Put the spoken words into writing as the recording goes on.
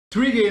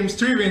3 games,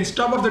 3 wins,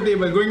 top of the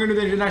table going into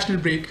the international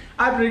break.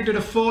 I predicted a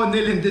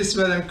 4-0 in this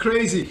one. I'm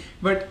crazy,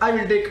 but I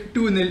will take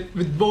 2-0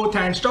 with both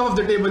hands. Top of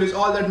the table is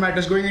all that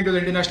matters going into the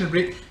international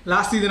break.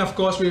 Last season, of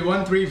course, we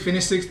won 3,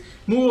 finished 6th.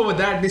 Move over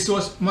that, this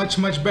was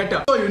much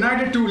better. So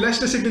United 2,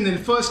 Leicester City in the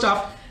first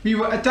half. We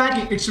were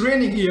attacking. It's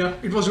raining here.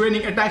 It was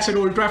raining attacks at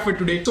Old Trafford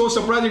today. So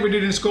surprising we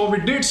didn't score. We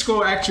did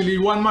score actually.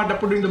 Juan Mata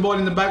putting the ball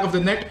in the back of the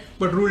net,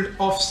 but ruled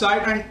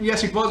offside. And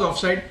yes, it was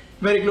offside.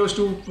 Very close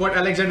to what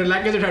Alexander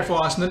Lacazette had for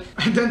Arsenal.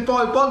 And then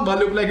Paul Pogba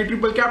looked like a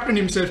triple captain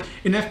himself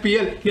in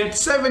FPL. He had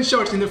 7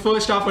 shots in the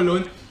first half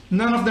alone.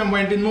 None of them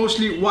went in,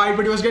 mostly wide,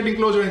 but he was getting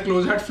closer and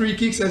closer. Had free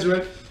kicks as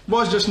well.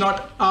 Was just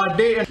not our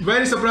day, and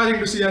very surprising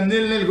to see a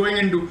 0-0 going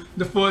into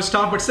the first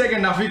half. But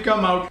second half we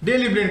come out,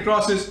 Daily Blind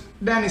crosses,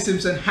 Danny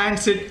Simpson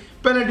hands it,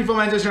 penalty for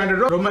Manchester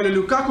United. Romelu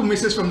Lukaku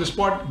misses from the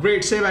spot,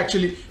 great save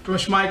actually from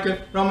Schmeichel.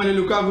 Romelu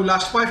Lukaku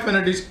last 5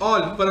 penalties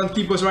all were on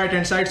keeper's right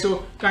hand side,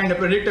 so kind of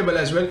predictable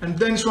as well. And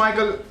then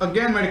Schmeichel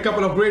again made a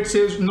couple of great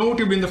saves,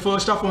 notably in the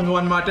first half on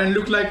Juan Mata, and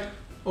looked like,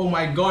 oh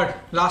my god,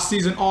 last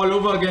season all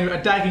over again,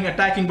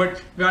 attacking,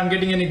 but we aren't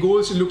getting any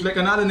goals. It looked like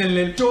another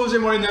 0-0. Jose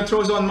Mourinho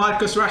throws on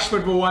Marcus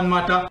Rashford for Juan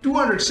Mata.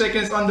 200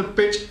 seconds on the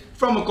pitch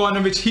from a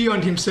corner which he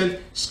earned himself.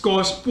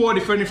 Scores, poor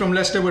defending from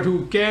Leicester, but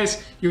who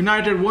cares?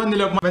 United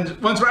 1-0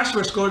 up. Once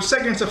Rashford scored,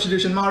 second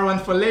substitution, Marwan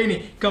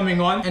Fellaini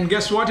coming on. And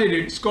guess what he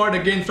did? Scored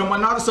again from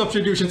another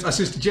substitutions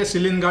assist, Jesse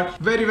Lingard.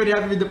 Very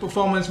happy with the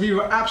performance. We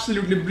were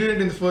absolutely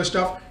brilliant in the first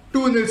half.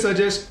 2-0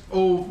 suggests,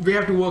 oh, we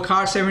have to work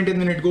hard, 17th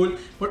minute goal.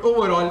 But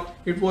overall,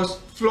 it was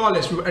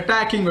flawless. We were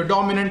attacking, we were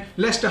dominant.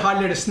 Leicester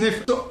hardly had a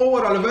sniff. So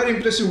overall, a very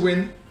impressive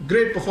win.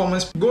 Great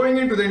performance. Going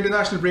into the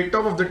international break,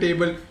 top of the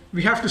table.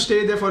 We have to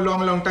stay there for a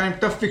long time.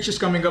 Tough fixtures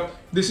coming up.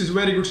 This is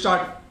very good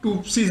start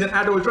to season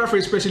at Old Trafford,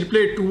 especially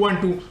played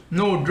 2-1-2.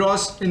 No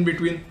draws in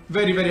between.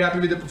 Very happy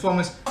with the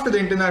performance. After the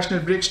international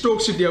break,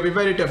 Stoke City have a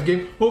very tough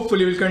game.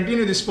 Hopefully, we'll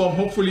continue this form.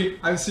 Hopefully,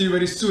 I'll see you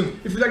very soon.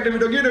 If you liked the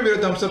video, give it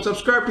a thumbs up.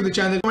 Subscribe to the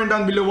channel. Comment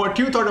down below what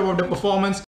you thought about the performance.